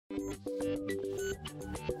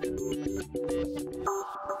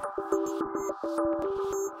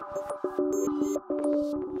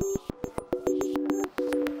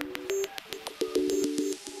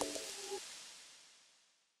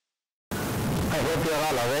hope you are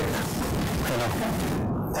all awake.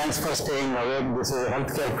 Thanks for staying awake. This is a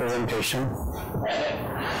healthcare presentation.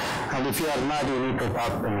 And if you are not, you need to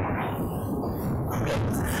talk to me. Okay.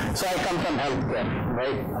 So I come from healthcare,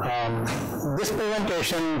 right? This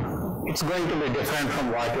presentation, it's going to be different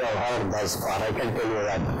from what you have heard thus far. I can tell you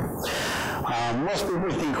that. Most people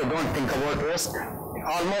don't think about risk.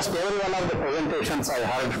 Almost every one of the presentations I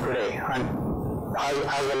heard today, and as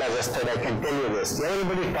well as yesterday, I can tell you this.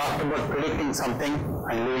 Everybody talked about predicting something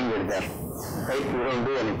and leaving it there, right? You don't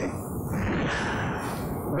do anything.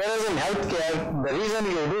 Whereas in healthcare, the reason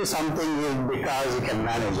you do something is because you can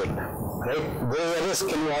manage it, right? There is a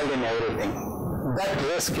risk involved in everything. That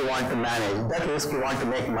risk you want to manage, that risk you want to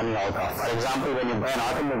make money out of. For example, when you buy an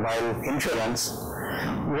automobile insurance,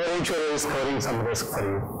 your insurer is covering some risk for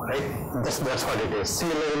you, right? That's what it is.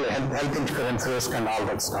 Similarly, health insurance risk and all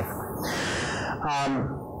that stuff.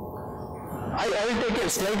 I will take a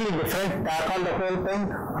slightly different tack on the whole thing.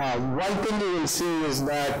 One thing you will see is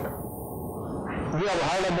that you have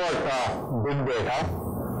heard about big data,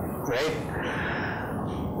 right?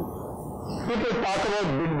 People talk about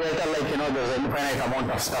big data like, there's an infinite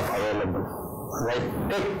amount of stuff available, right?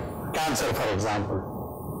 Take cancer, for example.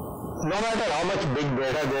 No matter how much big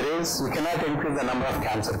data there is, you cannot increase the number of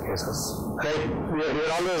cancer cases, right?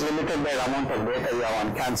 You're always limited by the amount of data you have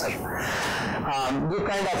on cancer. You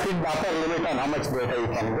kind of hit the upper limit on how much data you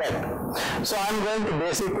can get. So I'm going to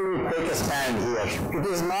basically take a stand here. It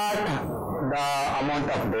is not the amount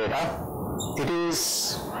of data. It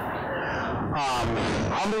is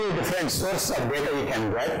how many different sources of data you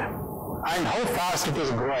can get and how fast it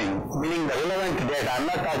is growing, meaning the relevant data. I'm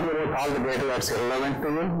not talking about all the data that's relevant to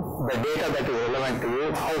you, the data that is relevant to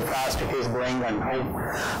you, how fast it is growing and how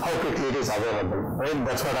quickly it is available, right?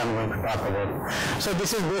 That's what I'm going to talk about. So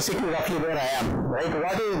this is basically roughly where I am, right?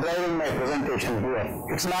 What is driving my presentation here?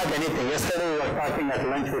 It's not anything. Yesterday we were talking at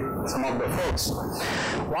lunch with some of the folks.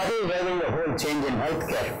 What is driving the whole change in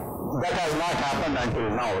healthcare? That has not happened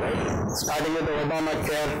until now, right? Starting with the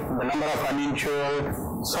Obamacare, the number of uninsured,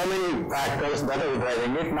 so many factors that are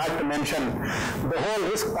driving it, not to mention the whole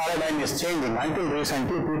risk paradigm is changing. Until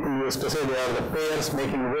recently, people used to say they are the payers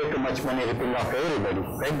making way too much money ripping off everybody,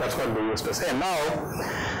 right? That's what they used to say. Now,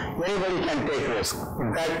 anybody can take risk.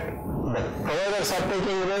 In fact, the providers are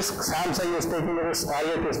taking risk, Samsung is taking risk,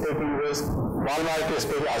 Target is taking risk, Walmart is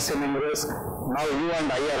assuming risk, now you and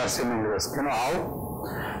I are assuming risk. You know how?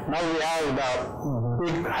 Now we have the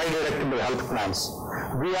big high deductible health plans.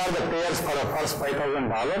 We are the payers for the first $5,000.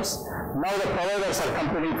 Now the providers are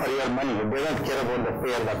competing for your money. They don't care about the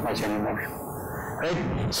payer that much anymore.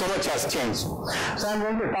 Right? So much has changed. So I'm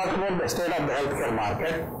going to talk about the state of the healthcare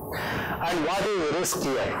market and what is risk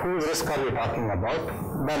here. Whose risk are we talking about?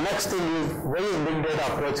 The next thing is, where is big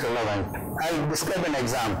data approach relevant? I'll describe an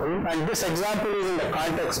example, and this example is in the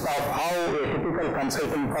context of how a typical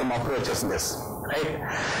consulting firm approaches this. Right?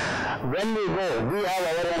 When we go, we have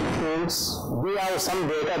our own tools, we have some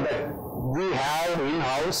data that we have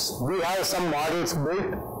in-house, we have some models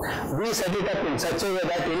built, we set it up in such a way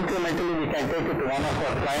that incrementally we can take it to one of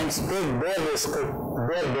our clients, take their risk,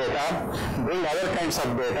 their data, bring other kinds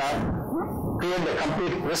of data, create the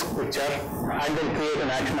complete risk picture, and then create an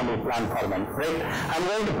actionable plan for them, right? I'm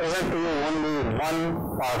going to present to you only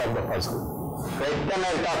one part of the puzzle, right? Then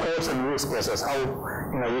I'll talk about some use cases, how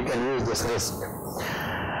you can use this risk.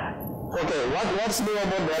 Okay, what's new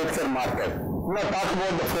about the healthcare market? Talk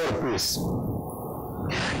about the 4 P's.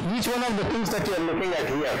 Each one of the things that you are looking at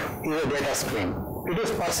here is a data stream. It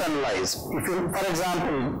is personalized. If you, for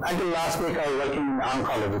example, until last week I was working in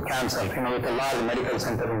oncology, cancer, with a large medical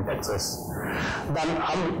center in Texas. Then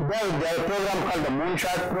there's a program called the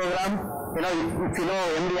Moonshot program. If you know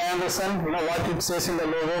MD Anderson, what it says in the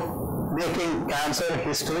logo, making cancer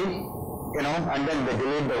history, and then they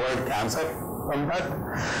delete the word cancer from that.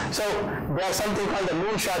 So they have something called the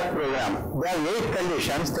Moonshot program. They have 8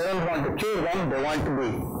 conditions. They don't want to cure them. They want to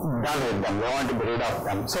be done with them. They want to be rid of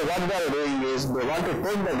them. So what they are doing is they want to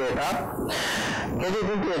take the data, get it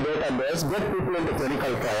into a database, get people into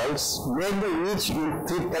clinical trials, make each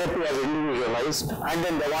therapy as individualized, and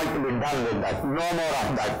then they want to be done with that. No more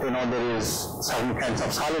of that. There is certain kinds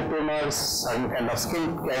of solid tumors, certain kind of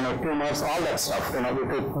skin tumors, all that stuff. They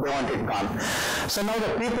want it gone. So now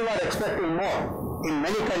the people are expecting more. In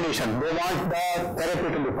many conditions, they want the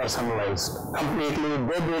therapy to be personalized completely.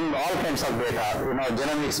 They bring all kinds of data,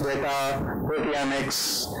 genomics data,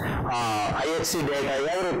 proteomics, IHC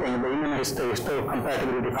data, everything, the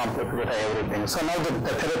histocompatibility, complex data, everything. So now the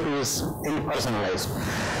therapy is personalized.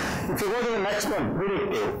 If you go to the next one,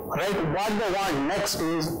 predictive, right? What they want next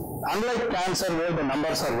is, unlike cancer where the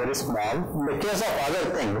numbers are very small, in the case of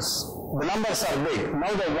other things, The numbers are big.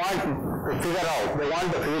 Now they want to figure out, they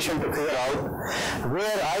want the physician to figure out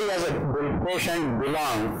where I as a patient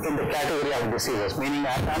belong in the category of diseases, meaning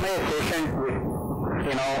am I a patient with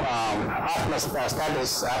asthma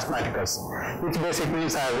status asthmaticus, which basically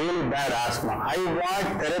means I have really bad asthma. I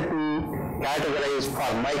want therapy categorized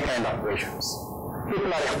for my kind of patients.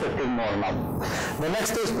 People are expecting more now. The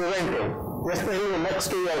next is preventive. Especially the next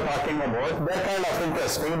two you are talking about, they're kind of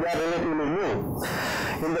interesting, they're relatively new.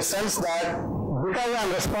 In the sense that because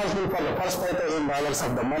I'm responsible for the first $5,000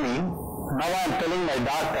 of the money, now I'm telling my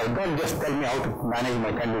doctor, don't just tell me how to manage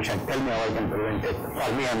my condition, tell me how I can prevent it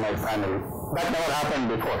for me and my family. That never happened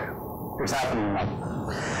before. It's happening now.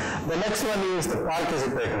 The next one is the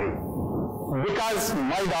participatory. Because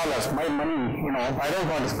my dollars, my money, I don't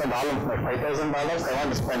want to spend all of my $5,000, I want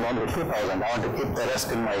to spend only $2,000. I want to keep the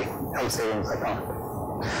rest in my health savings account.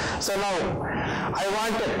 So now, I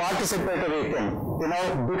want a participatory thing.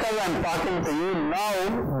 Because I'm talking to you now,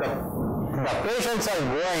 the patients are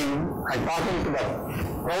going, I'm talking to the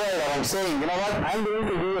provider, I'm saying, you know what, I'm going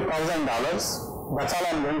to give you $1,000, that's all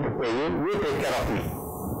I'm going to pay you, you take care of me.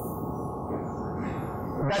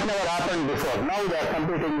 That never happened before. Now they are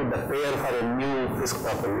competing with the payer for a new risk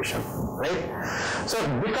proposition, right? So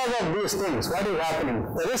because of these things, what is happening?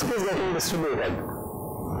 The risk is getting distributed.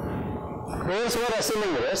 Payers who are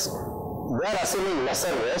assuming risk, they are assuming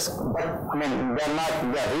lesser risk, but they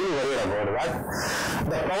are really worried about that.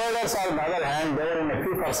 The providers, on the other hand, they are in a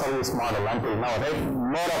fee-for-service model until now, right?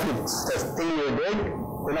 More of it's the thing you did,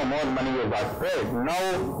 more money you got paid.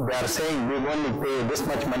 Now they are saying we only pay this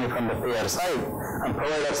much money from the payer side, and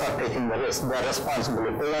providers are taking the risk. They are responsible.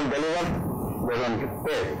 If they don't deliver, they don't get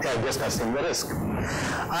paid. They are just assuming the risk.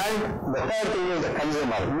 And the third thing is the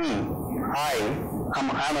consumer, me,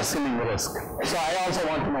 I'm assuming the risk. So I also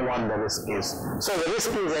want to know what the risk is. So the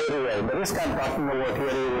risk is everywhere. The risk I'm talking about here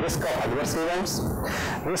is risk of adverse events,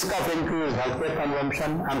 risk of increased healthcare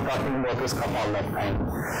consumption. I'm talking about risk of all that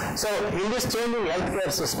kind. So in this changing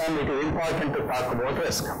healthcare system, it is important to talk about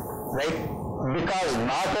risk, right? Because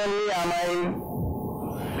not only am I,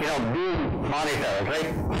 being monitored, right?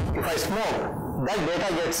 If I smoke, that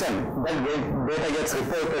data gets in, that data gets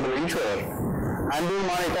reported to the insurer. I'm being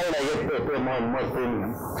monitored, I get to pay more and more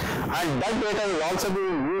premium. And that data is also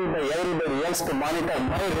being used by everybody else to monitor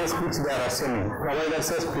my risk which they are assuming. Provider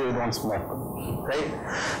says, please don't smoke, right?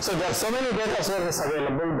 So there are so many data sources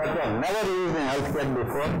available that were never used in healthcare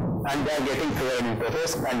before, and they are getting figured into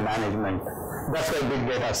risk and management. That's why big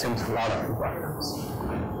data seems a lot of importance.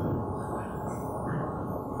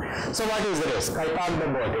 So what is the risk? I talked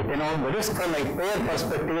about it. The risk from a payer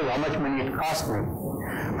perspective is how much money it costs me.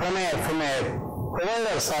 From a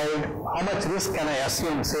provider side, how much risk can I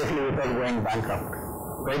assume safely without going bankrupt?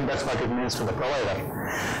 Right? That's what it means to the provider.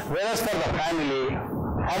 Whereas for the family,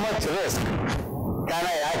 how much risk can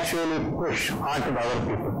I actually push onto the other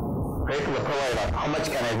people? Right? To the provider, how much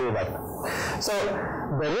can I do that? So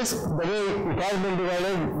the risk, the way it has been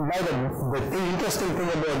divided, now the interesting thing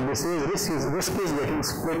about this is risk is getting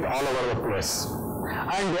split all over the place.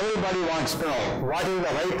 And everybody wants to know what is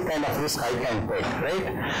the right kind of risk I can take,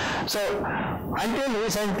 right? So until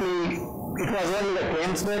recently, it was only the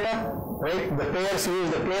claims data, right? The payers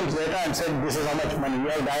used the claims data and said this is how much money you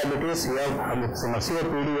have diabetes, you have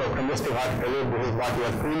COPD or congestive heart failure, this is what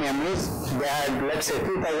your premium is. They had, let's say,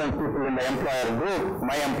 2,000 people in the employer group,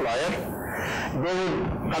 my employer. They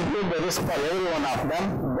would compute the risk for every one of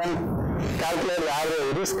them, then calculate the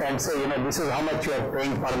average risk and say, this is how much you are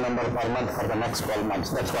paying per member per month for the next 12 months.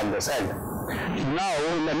 That's what they said. Now,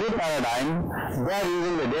 in the new paradigm, they are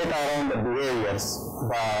using the data around the behaviors,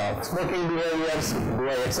 the smoking behaviors, do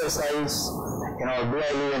I exercise, do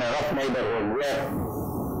I live in a rough neighborhood where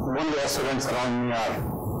only restaurants around me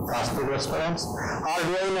are fast food restaurants, or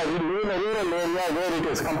do I live in a rural area where it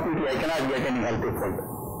is completely, I cannot get any healthy food.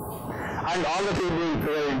 And all that is being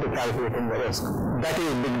figured into calculating the risk. That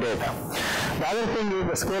is big data. The other thing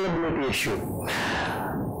is the scalability issue.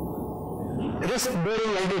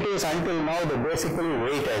 Risk-bearing entities until now, they basically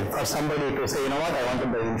waited for somebody to say, I want to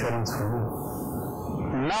buy insurance for you.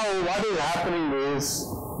 Now what is happening is,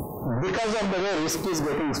 because of the way risk is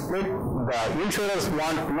getting split, the insurers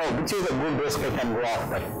want to know which is a good risk I can go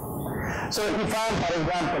after. So if I am, for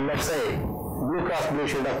example, let's say, Blue Cross Blue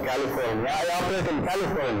Shield of California, I operate in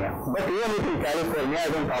California, but even within California, I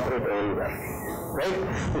don't operate everywhere, right?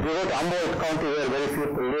 If you go to Humboldt County where very few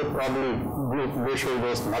people live, probably Blue Shield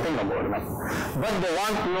knows nothing about them. But they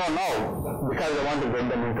want to know now, because they want to get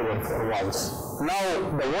them into the four walls. Now,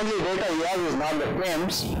 the only data you have is not the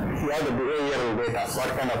claims, you have the behavioral data. What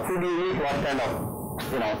kind of food you eat, what kind of,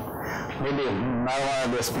 maybe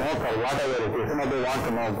marijuana they smoke or whatever it is, they want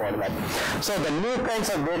to know about that. So the new kinds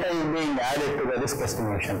of data is being added to the risk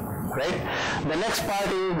estimation, right? The next part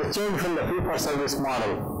is the change from the fee-for-service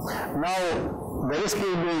model. Now the risk is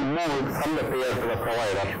being moved from the payer to the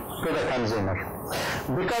provider, to the consumer.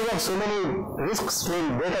 Because of so many risk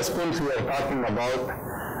stream data streams we are talking about,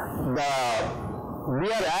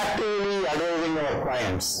 we are actively advising our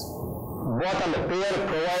clients, both on the payer,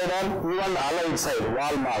 provider, even allied side,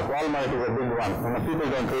 Walmart. Walmart is a big one. People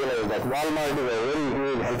don't realize that Walmart is a very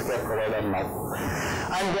huge healthcare provider now.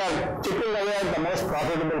 And they are chipping away at the most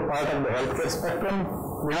profitable part of the healthcare spectrum.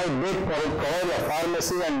 They provide a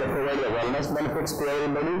pharmacy and they provide the wellness benefits to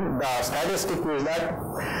everybody. The statistic is that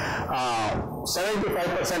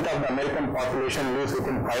 75% of the American population lives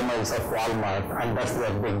within 5 miles of Walmart, and that's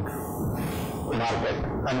their big market.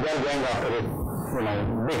 And they are going after it,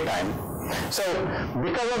 big time. So,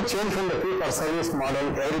 because of change from the fee-for-service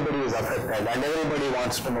model, everybody is affected and everybody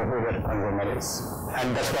wants to know who their consumer is.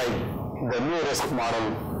 And that's why the new risk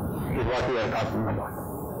model is what we are talking about.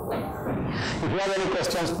 If you have any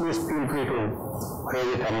questions, please feel free to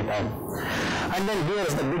raise it anytime. And then here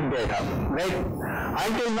is the big data, right?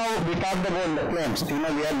 Until now, we talked about the claims. We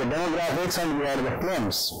have the demographics and we have the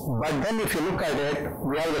claims. But then if you look at it,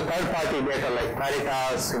 we have the third-party data like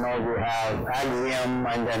Claritas, we have Axiom,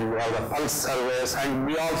 and then we have the Pulse service, and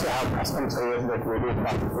we also have custom service that we do,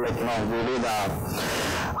 like, we do the,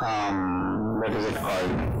 what is it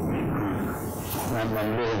called?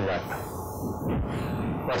 I'm losing that.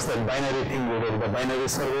 What's that binary thing we do? The binary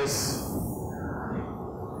service,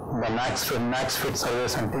 the max fit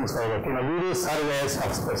service and things like that. We do surveys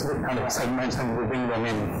of specific kind of segments and we bring them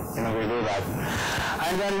in. We do that.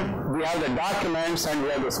 And then we have the documents and we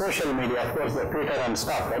have the social media, of course, the Twitter and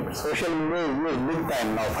stuff, right? Social media is used big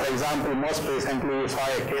time now. For example, most recently we saw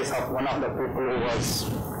a case of one of the people who was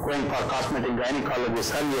going for cosmetic gynecology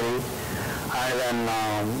surgery. And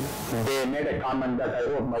then they made a comment that I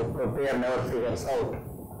hope my payer never figures out.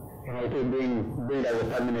 It is being billed as a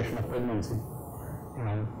termination of pregnancy.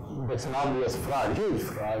 That's an obvious fraud, huge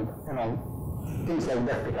fraud. Things like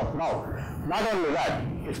that pick up now. Not only that,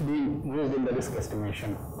 it's being used in the risk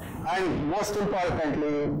estimation. And most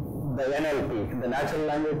importantly, the NLP, the natural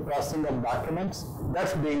language processing of documents,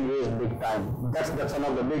 that's being used big time. That's one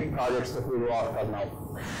of the big projects that we do after now.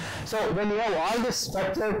 So when you have all this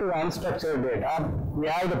structured to unstructured data, we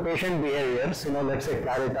have the patient behaviors, let's say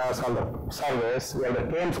Claritas or the surveys, we have the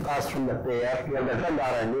claims cost from the payer, we have the drug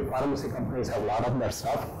R&D, pharmacy companies have a lot of that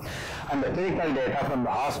stuff, and the clinical data from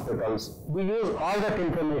the hospitals. We use all that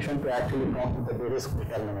information to actually come up with the risk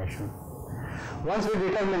determination. Once we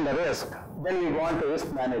determine the risk, then we go on to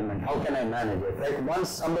risk management. How can I manage it, right? Once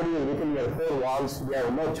somebody is within your 4 walls, you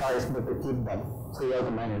have no choice but to keep them. So you have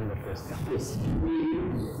to manage the risk. Please.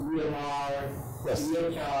 EMR, yes.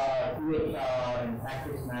 EHR, and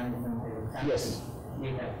practice management. Yes.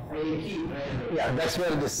 Yeah, that's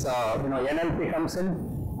where this NLP comes in.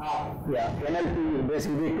 Yeah, NLP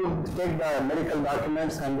basically to take the medical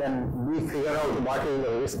documents and then we figure out what is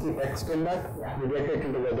the risky text in that. Yeah. We get it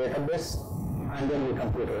into the database and then we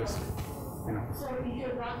compute the risk. So if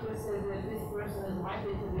your doctor says that this person is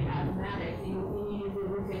likely to be asthmatic, you immediately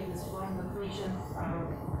look at this from the patient's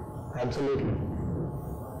Absolutely.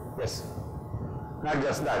 Yes. Not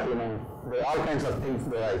just that, there are all kinds of things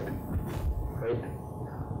they write. Right?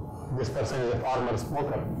 This person is a former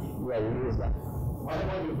smoker. Yeah, we use that. What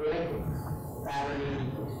about the genetics?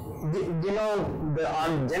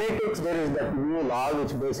 On genetics there is that new law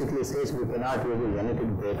which basically says we cannot use the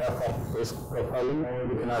genetic data for risk profiling.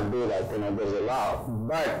 We cannot do that. There's a law.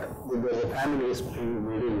 But if there's a family history,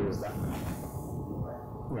 we will use that.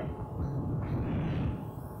 Yeah.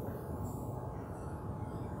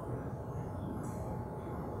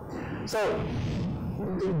 So,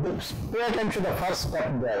 pay attention to the first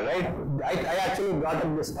step there, right? I actually brought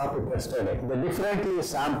up this topic yesterday. The differently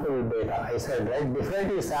sampled data, I said, right?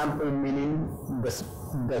 Differently sampled meaning the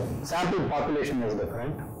sample population is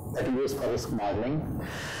different that you use for risk modeling.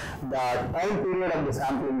 The time period of the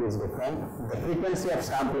sampling is different. The frequency of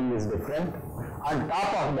sampling is different. On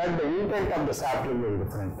top of that, the intent of the sampling is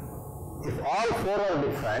different. If all 4 are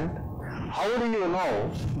different, how do you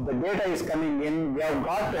know the data is coming in? You have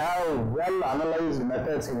got to have well-analyzed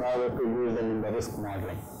methods in order to use them in the risk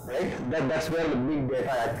modeling, right? That's where the big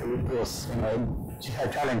data actually throws a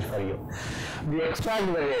challenge for you. We extract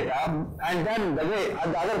the data, and then the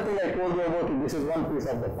other thing I told you about, this is one piece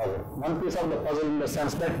of the puzzle. One piece of the puzzle in the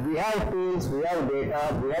sense that we have tools, we have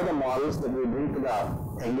data, we have the models that we bring to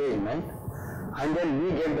the engagement. and then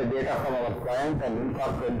we get the data from our client and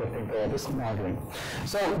incorporate that into our risk modeling.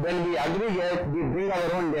 So when we aggregate, we bring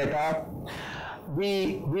our own data,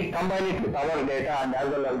 we combine it with our data and as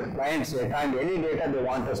well as the client's data and any data they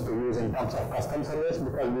want us to use in terms of custom service,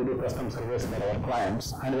 because we do custom service for our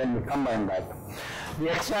clients, and then we combine that. We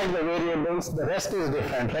extract the variables, the rest is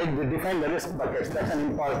different, right? We define the risk buckets, that's an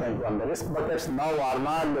important one. The risk buckets now are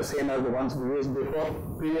not the same as the ones we used before.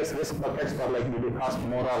 Previous risk buckets were like, did it cost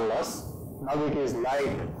more or less? Now it is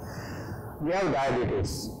like, we have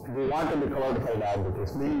diabetes. We want to be covered for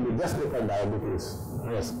diabetes. We just look at diabetes.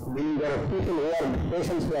 Yes. There are people who are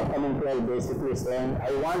patients who are coming to us basically saying,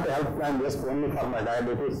 I want a health plan just only for my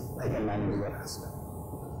diabetes, I can manage the rest.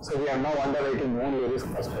 So we are now underwriting only risk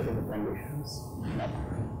for specific conditions. Yeah.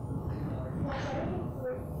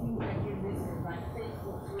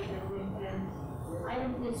 I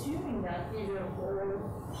am assuming that these are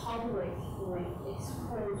all publicly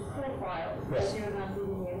exposed profiles, yes. that you're not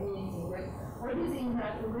doing anything. Like, what is in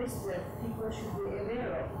that list that people should be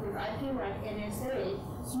aware of? Because I feel like NSA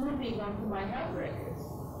snooping onto my health records.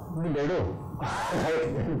 They do. I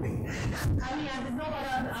mean, I'm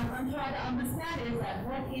trying to understand is that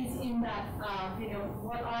what is in that,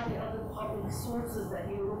 what are the other public sources that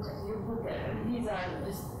you look at? And these are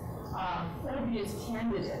just obvious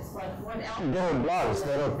candidates, but what else? There are blogs,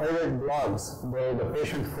 there are private blogs, there are the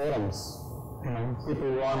patient forums,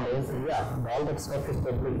 people want it, yeah, all that stuff is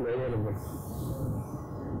publicly available.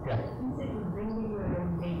 Yeah. You said you bring me your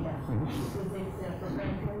own data. Is it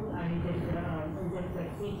proprietary or is it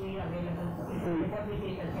like freely available? Is it public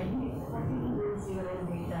data? Can you use your own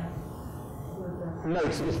data? No,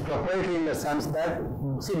 it's proprietary in the sense that,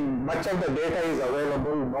 see, much of the data is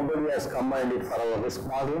available, nobody has combined it for our risk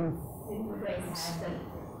modeling.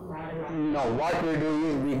 No, what we do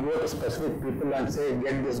is we go to specific people and say,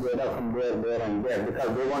 get this data from there, and there,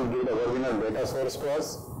 because they won't give the original data source to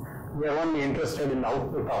us. We are only interested in the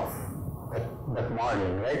output of that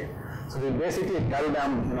modeling, right? So we basically tell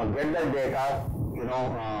them, get that data,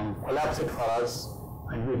 collapse it for us,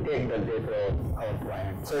 and we take that data to our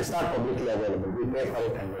client. So it's not publicly available. We pay for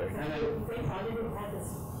it and wait.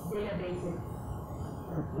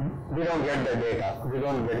 We don't get the data. We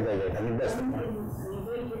don't get the data. It doesn't.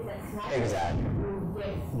 Exactly.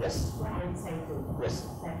 Yes. Yes.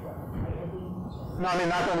 No, I mean,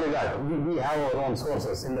 not only that. We have our own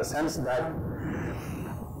sources in the sense that,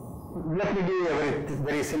 let me give you a very,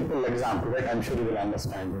 very simple example, right? I'm sure you will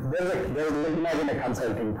understand it. Imagine a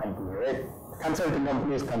consulting company, right? Consulting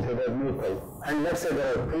company is considered neutral. And let's say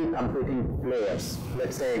there are three competing players.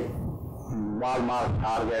 Let's say Walmart,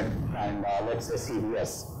 Target, and let's say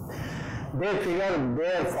CVS. They figure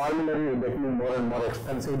their formulary is becoming more and more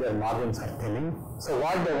expensive, their margins are thinning. So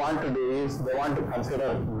what they want to do is, they want to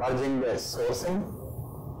consider merging their sourcing.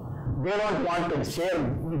 They don't want to share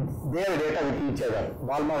their data with each other.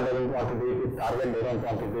 Walmart doesn't want to do it with Target, they don't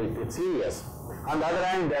want to do it with CVS. On the other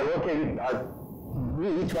hand, they're okay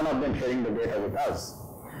with each one of them sharing the data with us.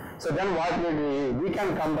 So then what we do is, we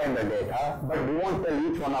can combine the data, but we won't tell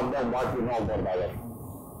each one of them what we know about the other.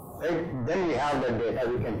 Right? Then we have the data,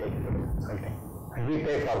 we can take it to consulting. And we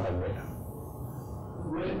pay for that data.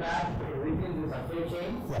 Going back within the supply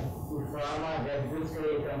chain, Yeah. with pharma, drug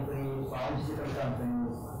companies, pharmaceutical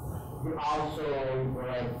companies, you also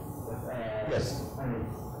provide Yes.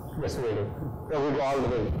 Yes, we do. So we go all the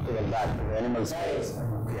way to the back, to the animal space.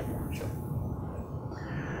 Yeah, sure.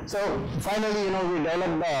 So finally, we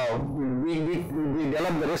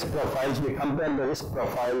develop the risk profiles, we compare the risk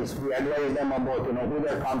profiles, we advise them about, who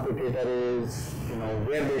their competitor is,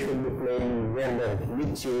 where they should be playing, where their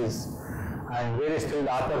niche is, and where is still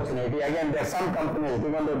the opportunity. Again, there are some companies,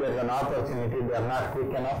 even though there is an opportunity, they are not quick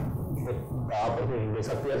enough. The opportunity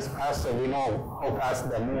disappears fast, so we know how fast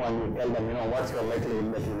they move, and we tell them, what's your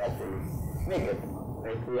likelihood that you actually make it.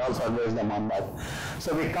 Right? We also advise them on that.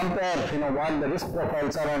 So we compare, what the risk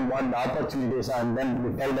profiles are and what the opportunities are, and then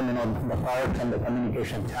we tell them, the products and the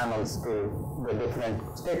communication channels to the different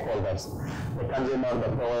stakeholders, the consumer, the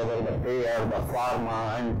provider, the payer, the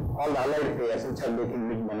pharma, and all the allied payers which are making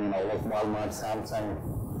big money now, like Walmart, Samsung,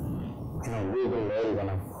 Google, everyone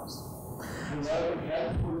of course.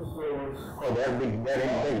 Oh, they're big, they're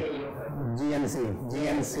in big.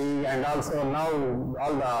 GNC, and also now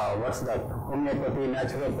all the, what's that, homeopathy,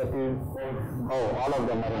 naturopathy, all of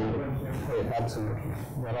them are in big. Absolutely,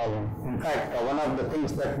 they're all in. In fact, one of the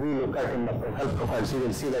things that we look at in the health profiles, you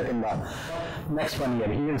will see that in the next one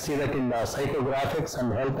here, you will see that in the psychographics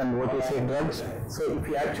and health and OTC drugs. So if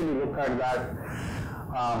you actually look at that,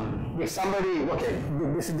 if somebody, okay,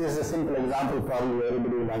 this is a simple example, probably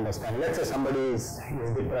everybody will understand. Let's say somebody is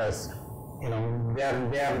depressed,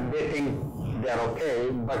 they think they're okay,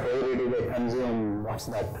 but every day they consume, what's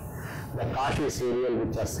that? The coffee cereal,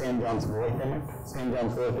 which is St. John's wort in it. St.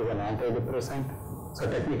 John's wort is an antidepressant. So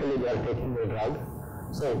technically they are taking the drug.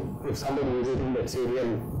 So if somebody is eating that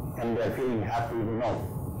cereal and they are feeling happy,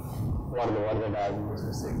 what the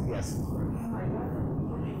diagnosis is. Yes.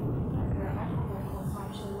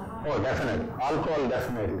 Oh, definitely. Alcohol,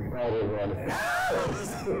 definitely. Talk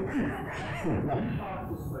just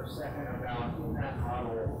for a second about in that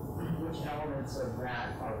model, which elements of that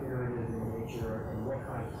are iterative in nature and what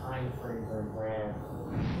kind of time frames are involved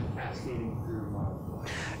cascading through the model?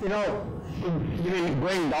 You mean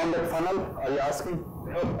going down that funnel, are you asking?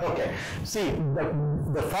 Okay. See,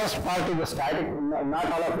 the first part is the static,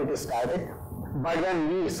 not all of it is static, but then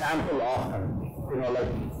we sample often.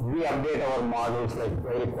 Like we update our models like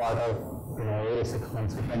every quarter, every 6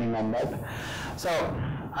 months, depending on that. So,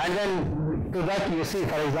 and then to that you see,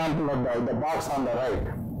 for example, the box on the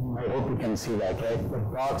right, I hope you can see that, right? The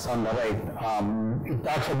box on the right, it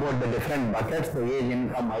talks about the different buckets, the age,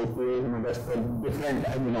 income, IPA, that's the different,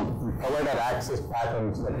 provider access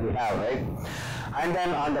patterns that we have, right? And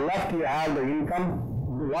then on the left you have the income.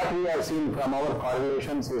 What we have seen from our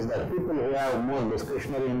correlations is that people who have more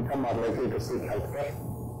discretionary income are likely to seek healthcare.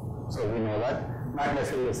 So we know that, not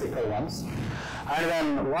necessarily sicker ones. And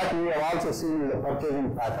then what we have also seen is the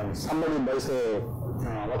purchasing patterns. Somebody buys a,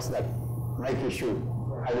 what's that, Nike shoe,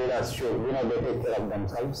 Adidas shoe, they take care of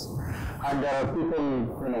themselves. And there are people,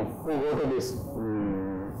 who go to this,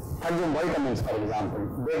 consume vitamins, for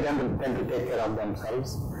example. They tend to take care of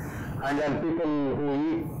themselves. And then people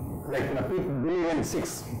who eat, people believe in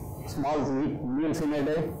 6 small meals in a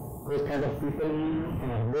day, those kind of people,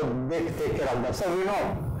 they take care of themselves. So we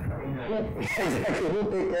know exactly who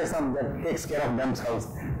takes care of themselves,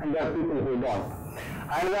 and there are people who don't.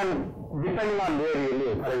 And then depending on where you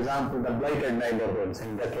live, for example, the blighted neighborhoods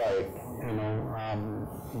in Detroit,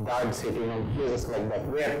 Dodge City, places like that,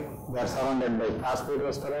 where they are surrounded by fast food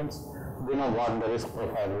restaurants, we know what the risk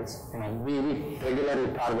profile is. We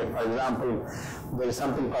regularly target, for example, there is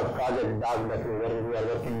something called Project Dog that we are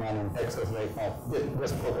working on in Texas right now.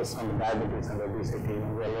 Just focus on diabetes and obesity,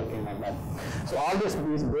 we are working on that. So all this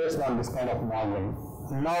is based on this kind of modeling.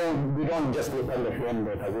 Now we don't just look at the plain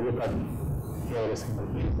data, we look at every single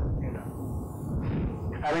piece of data.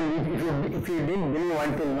 I mean, if you didn't believe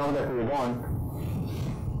until now that we don't,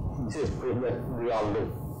 this is proof that we all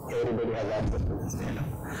do. Everybody has access to this data.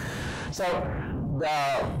 So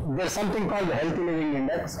there's something called the Healthy Living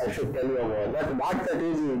Index. I should tell you about that. What that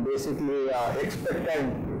is basically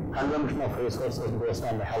expected consumption of resources based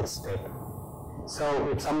on the health state. So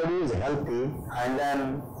if somebody is healthy and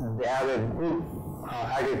then they have a good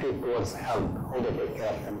attitude towards health, how they take care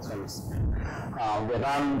of themselves. They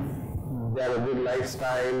run, they have a good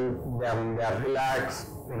lifestyle, they are relaxed,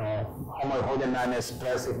 how they manage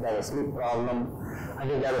stress if they have a sleep problem. And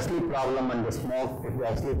if they have a sleep problem and they smoke, if they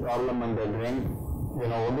have a sleep problem and they drink,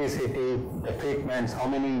 obesity, the treatments, how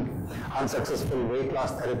many unsuccessful weight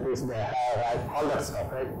loss therapies they have, all that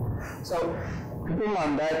stuff, right? So, depending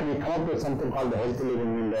on that, we come up with something called the Healthy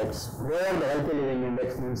Living Index, where the Healthy Living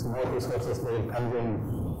Index means more resources they will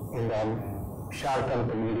consume in the short term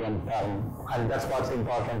to medium term, and that's what's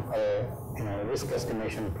important for a risk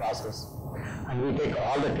estimation process. And we take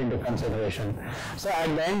all that into consideration. So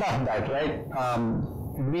at the end of that, right,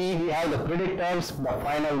 we have the predictors, the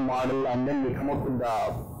final model, and then we come up with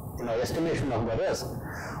the estimation of the risk.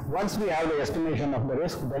 Once we have the estimation of the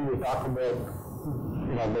risk, then we talk about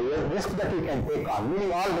the risk that we can take on.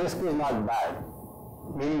 Meaning all risk is not bad.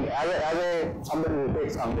 Meaning somebody who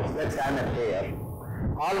takes on risk, let's say I'm a payer.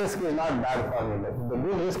 All risk is not bad for me. The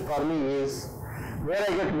good risk for me is where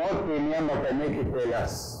I get more premium but I make it pay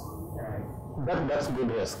less. That's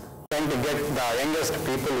good risk. I'm trying to get the youngest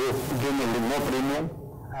people who give me no premium.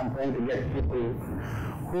 I'm trying to get people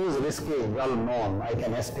whose risk is well known, I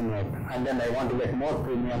can estimate, and then I want to get more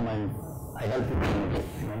premium and I help you to it.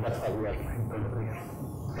 That's what we are trying to do here.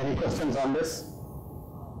 Any questions on this?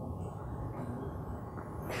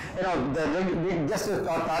 We just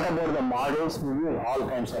thought about the models. We use all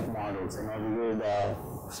kinds of models. We use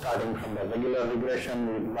starting from the regular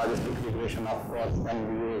regression, logistic regression, of course, then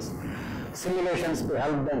we use simulations to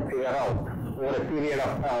help them figure out over a period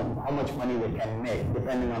of time how much money they can make,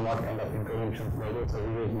 depending on what kind of interventions they do. So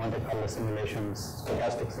we use Monte Carlo simulations,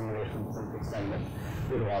 stochastic simulations, and things like that.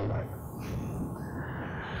 We do all that.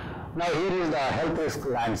 Now here is the health risk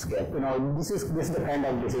landscape. This is the kind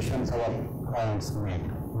of decisions our clients make.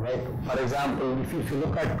 Right? For example, if you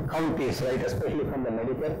look at counties, right, especially from the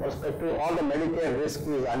Medicare perspective, all the Medicare risk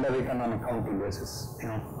is underwritten on a county basis.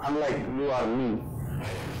 Unlike you or me,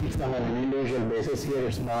 It's done on an individual basis. Here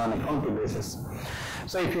it's done on a county basis.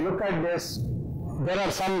 So if you look at this, there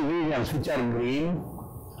are some regions which are green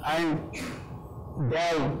and they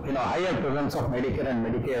have higher presence of Medicare and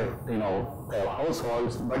Medicare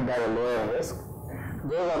households, but they have a lower risk.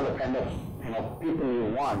 Those are the kind of people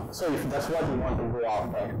you want. So if that's what you want to go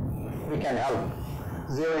after, we can help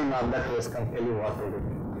zeroing out that risk and tell you what to do.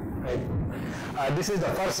 Right? This is the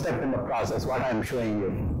first step in the process, what I am showing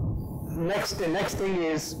you. Next thing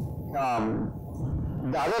is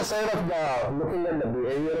the other side of looking at the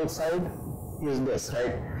behavioral side is this,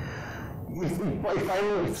 right? If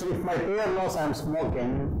my payer knows I'm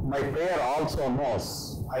smoking, my payer also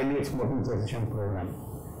knows I need smoking cessation program.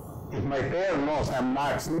 If my payer knows I'm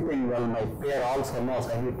not sleeping well, my payer also knows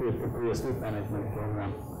I need to do a sleep management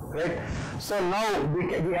program. Right? So now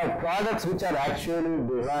we have products which are actually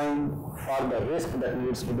designed for the risk that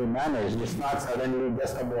needs to be managed. It's not suddenly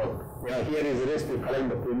just about, here is the risk, you collect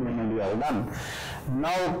the premium and you are done.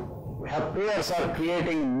 Now, payers are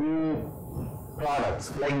creating new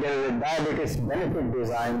products, like there is a diabetes benefit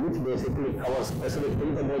design, which basically covers specific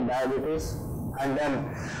things about diabetes and then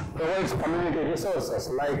provides community resources,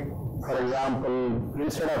 like, for example,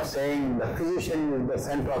 instead of saying the physician is the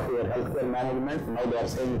center of your healthcare management, now they are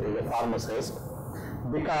saying it is a pharmacist,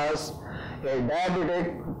 because a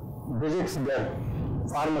diabetic visits the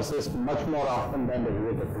pharmacist much more often than they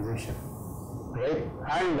visit a physician, right?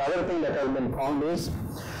 And the other thing that has been found is,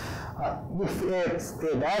 if a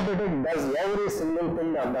diabetic does every single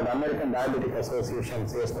thing that the American Diabetic Association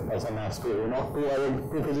says the person has to,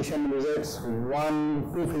 two physician visits,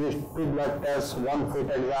 two blood tests, one foot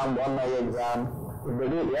exam, one eye exam, if they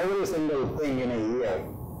do every single thing in a year,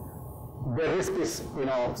 the risk is,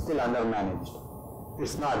 still undermanaged.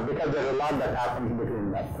 It's not, because there's a lot that happens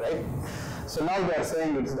between that, right? So now they are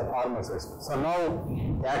saying it's the pharmacist. So now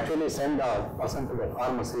they actually send a person to the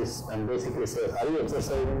pharmacist and basically says, are you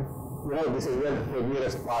exercising? This is where the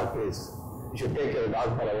nearest park is. You should take your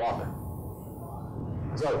dog for a walk.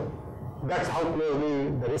 So that's how closely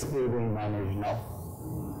the risk is being managed now.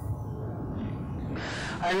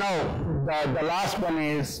 And now the last one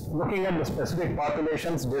is looking at the specific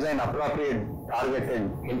populations, design appropriate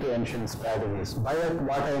targeted intervention strategies. By that,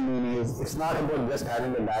 what I mean is, it's not about just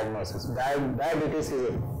having a diagnosis. Diabetes is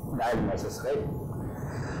a diagnosis, right?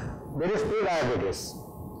 There is pre-diabetes.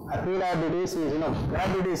 Pre-diabetes is,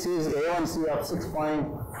 diabetes is A1C of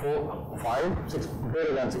 6.45,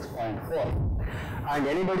 greater than 6.4. And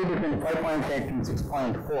anybody between 5.8 and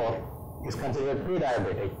 6.4 is considered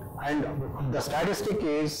pre-diabetic. And the statistic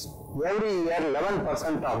is, every year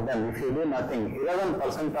 11% of them, if you do nothing,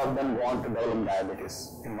 11% of them go on to develop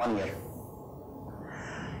diabetes in 1 year.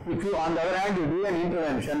 If you, on the other hand, you do an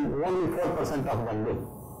intervention, only 4% of them do.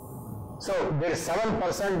 So there is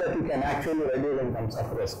 7% that you can actually reduce in terms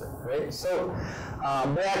of risk, right? So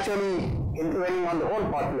by actually intervening on the whole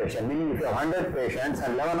population, meaning if you have 100 patients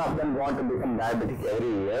and 11 of them want to become diabetic every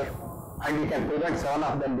year, and you can prevent 7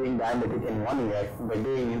 of them being diabetic in 1 year by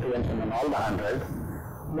doing intervention on all the 100,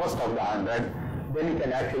 most of the 100, then you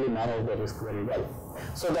can actually manage the risk very well.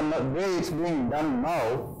 So the way it's being done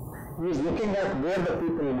now is looking at where the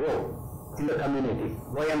people go in the community.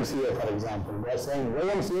 YMCA, for example, they are saying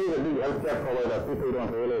YMCA is a big healthcare provider. People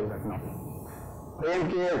don't realize that now.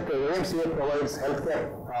 YMCA provides healthcare,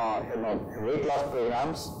 weight loss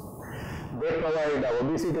programs. They provide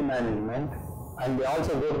obesity management, and they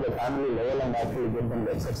also go to the family level and actually get them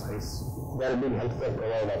to exercise. They are a big healthcare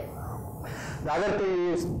provider. The other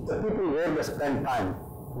thing is the people where they spend time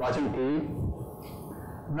watching TV.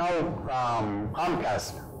 Now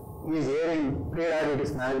Comcast is airing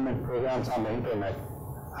pre-diabetes management programs on the internet,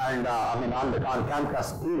 and on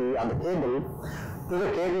Comcast TV, on the cable. To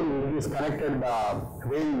the cable is connected the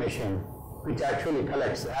weighing machine, which actually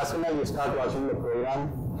collects. As soon as you start watching the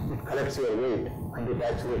program, it collects your weight and it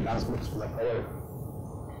actually transmits to the cover.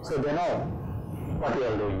 So they know what you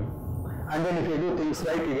are doing. And then if you do things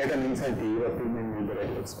right, you get an incentive, your premium will be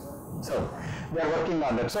reduced. So they are working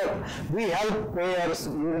on that. So we help payers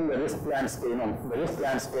using the risk landscape, the risk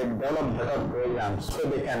landscape, develop better programs so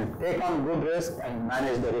they can take on good risk and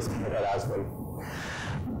manage the risk better as well.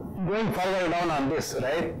 Going further down on this,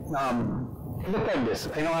 right? Look at this.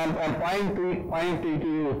 I'm pointing to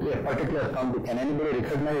you to a particular county. Can anybody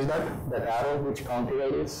recognize that arrow, which county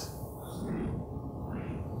that is?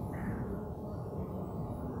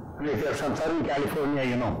 If you are from Southern California,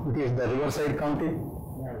 it is the Riverside County.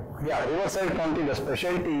 Yeah, Riverside County, the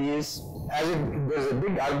specialty is, there's a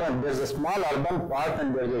big urban, there's a small urban part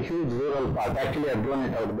and there's a huge rural part. Actually, I've drawn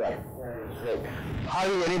it out there. Right.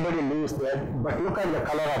 Hardly anybody lives there, but look at the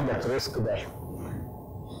color of that risk there.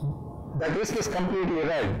 that risk is completely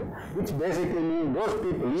red, which basically means those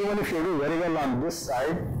people, even if you do very well on this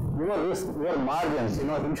side, your risk, your margins,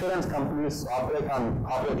 insurance companies operate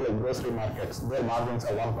like grocery markets. Their margins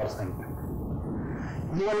are 1%.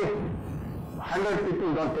 Even if 100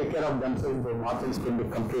 people don't take care of themselves, their margins could be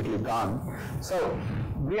completely gone. So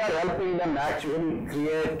we are helping them actually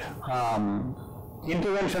create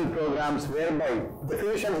intervention programs whereby the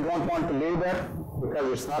physicians don't want to live there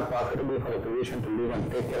because it's not profitable for a physician to live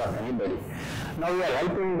and take care of anybody. Now we are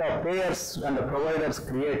helping the payers and the providers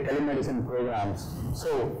create telemedicine programs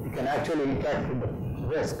so you can actually interact with the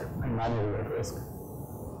risk and manage that risk.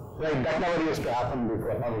 Right, that never used to happen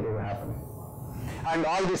before, now it is happening. And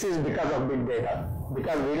all this is because of big data.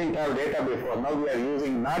 Because we didn't have data before, now we are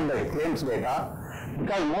using not the claims data,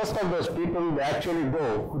 because most of those people, they actually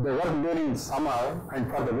go, they work during summer, and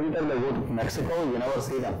for the winter they go to Mexico, you never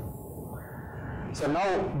see them. So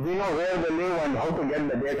now we know where they live and how to get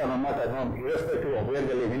the data no matter home, irrespective of where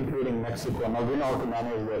they live, including Mexico. Now we know how to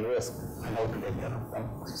manage their risk and how to take care of them.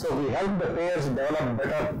 So we help the payers develop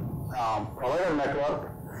better provider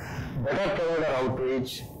network, better provider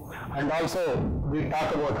outreach, and also we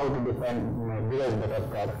talk about how to define device better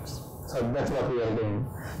products. So that's what we are doing.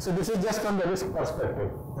 So this is just from the risk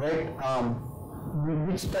perspective, right?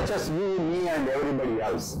 Which touches you, me, and everybody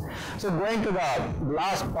else. So going to the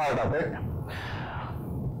last part of it,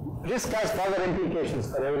 risk has further implications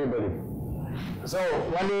for everybody. So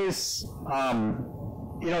one is,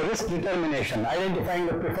 risk determination, identifying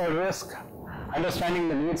the preferred risk, understanding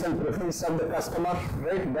the needs and preferences of the customer,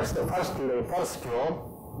 right? That's the first row.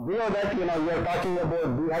 Below that, we are talking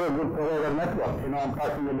about, do you have a good provider network? I'm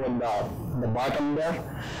talking about the bottom there.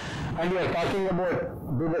 And we are talking about,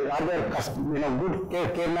 are there good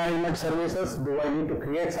care management services? Do I need to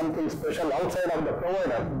create something special outside of the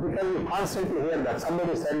provider? Because we constantly hear that.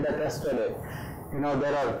 Somebody said that yesterday. There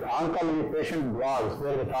are oncology patient blogs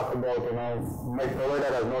where they talk about, my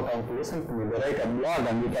provider has no time to listen to me. They write a blog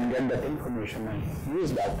and we can get that information and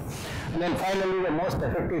use that. And then finally, the most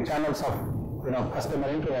effective channels of customer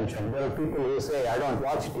intervention. There are people who say, I don't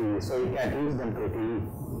watch TV, so you can't reach them through TV.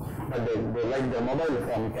 But they like their mobile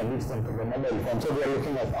phone, you can reach them through the mobile phone. So we are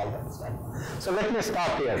looking at all that stuff. So let me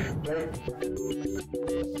stop here,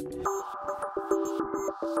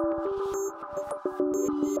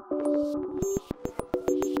 right?